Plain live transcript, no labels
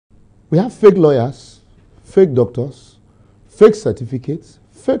We have fake lawyers, fake doctors, fake certificates,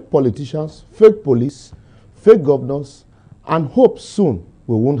 fake politicians, fake police, fake governors, and hope soon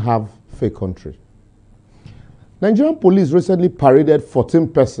we won't have fake country. Nigerian police recently paraded 14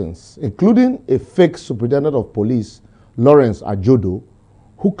 persons, including a fake superintendent of police, Lawrence Ajodo,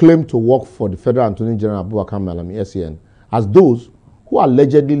 who claimed to work for the Federal Attorney General Abubakar Malami, SAN, as those who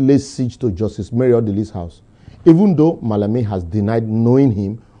allegedly laid siege to Justice Mary Odili's house, even though Malami has denied knowing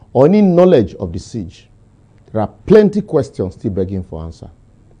him or any knowledge of the siege. There are plenty questions still begging for answer.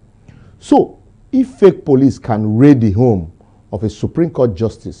 So, if fake police can raid the home of a Supreme Court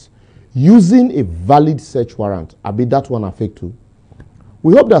justice using a valid search warrant, I bet that one are fake too.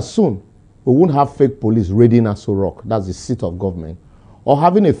 We hope that soon we won't have fake police raiding Aso Rock, that's the seat of government, or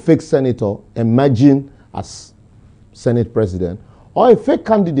having a fake senator emerging as Senate president, or a fake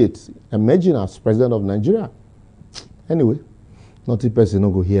candidate emerging as president of Nigeria. Anyway, naughty person no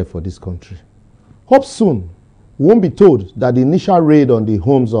go here for this country. Hope soon we won't be told that the initial raid on the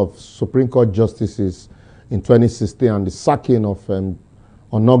homes of Supreme Court justices in 2016 and the sacking of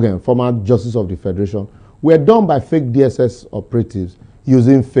Onogen, former Justice of the Federation, were done by fake DSS operatives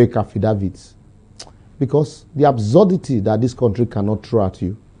using fake affidavits. Because the absurdity that this country cannot throw at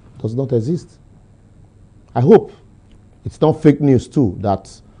you does not exist. I hope it's not fake news too that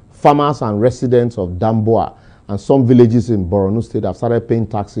farmers and residents of Damboa and some villages in Borno State have started paying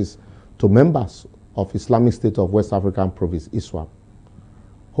taxes to members of Islamic State of West African Province, ISWAP.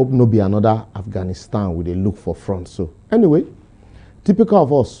 Hope no be another Afghanistan with a look for front. So anyway, typical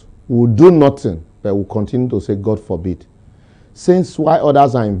of us, we will do nothing, but we'll continue to say, God forbid. Since while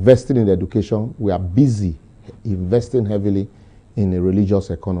others are investing in education, we are busy investing heavily in a religious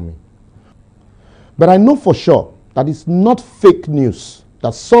economy. But I know for sure that it's not fake news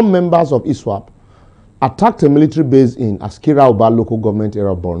that some members of ISWAP attacked a military base in Askira Uba local government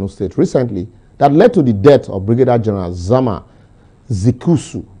area of Borno State recently that led to the death of Brigadier General Zama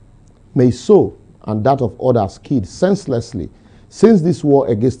Zikusu, Meiso, and that of others killed senselessly since this war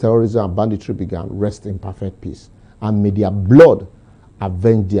against terrorism and banditry began. Rest in perfect peace. And may their blood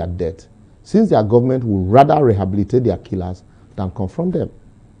avenge their death, since their government will rather rehabilitate their killers than confront them.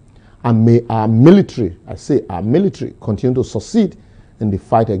 And may our military, I say our military, continue to succeed in the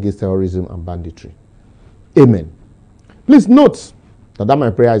fight against terrorism and banditry. Amen. Please note that my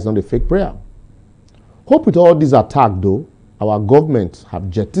prayer is not a fake prayer. Hope with all this attack, though, our government have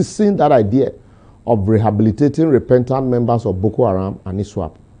jettisoned that idea of rehabilitating repentant members of Boko Haram and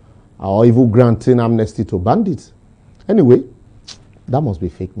ISWAP, or even granting amnesty to bandits. Anyway, that must be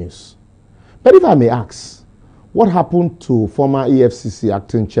fake news. But if I may ask, what happened to former EFCC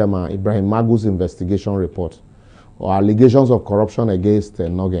acting chairman Ibrahim Magu's investigation report or allegations of corruption against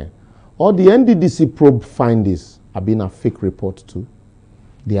Nogen? Or the NDDC probe findings have been a fake report too?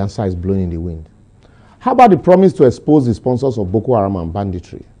 The answer is blowing in the wind. How about the promise to expose the sponsors of Boko Haram and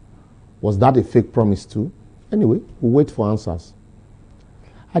banditry? Was that a fake promise too? Anyway, we'll wait for answers.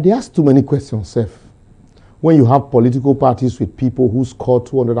 I asked too many questions, Seth. When you have political parties with people who scored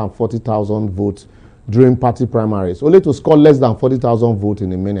 240,000 votes during party primaries, only to score less than 40,000 votes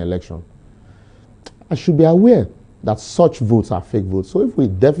in the main election, I should be aware that such votes are fake votes. So if we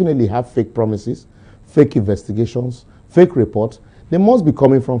definitely have fake promises, fake investigations, fake reports, they must be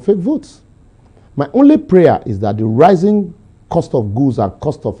coming from fake votes. My only prayer is that the rising cost of goods and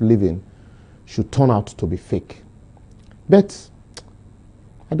cost of living should turn out to be fake. But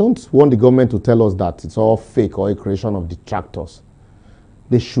I don't want the government to tell us that it's all fake or a creation of detractors.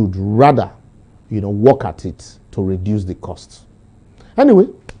 They should rather, work at it to reduce the costs. Anyway,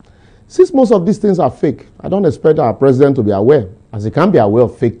 since most of these things are fake, I don't expect our president to be aware, as he can't be aware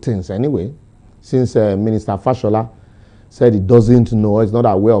of fake things anyway, since Minister Fashola said he doesn't know, he's not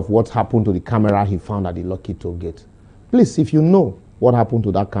aware of what happened to the camera he found at the Lucky Toll Gate. Please, if you know what happened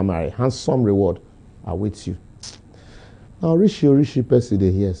to that camera, a handsome reward awaits you. Now, Rishi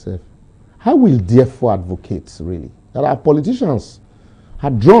President here, sir. How will therefore advocates really that our politicians are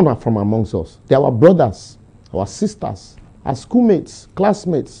drawn from amongst us? They are our brothers, our sisters, our schoolmates,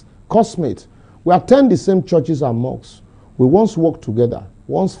 classmates, classmates. We attend the same churches and mosques. We once worked together,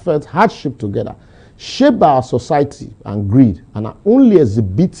 once felt hardship together, shaped by our society and greed, and are only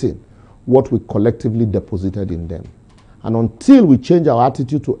exhibiting what we collectively deposited in them. And until we change our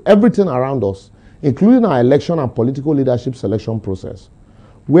attitude to everything around us, including our election and political leadership selection process,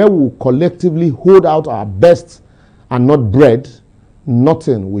 where we will collectively hold out our best and not bread,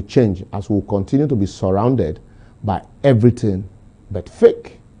 nothing will change, as we will continue to be surrounded by everything but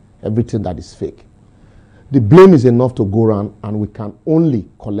fake, everything that is fake. The blame is enough to go around, and we can only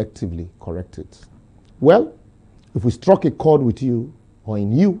collectively correct it. Well, if we struck a chord with you, or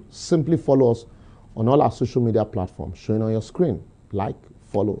in you, simply follow us on all our social media platforms showing on your screen. Like,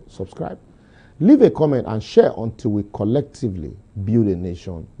 follow, subscribe. Leave a comment and share until we collectively build a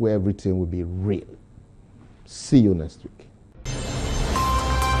nation where everything will be real. See you next week.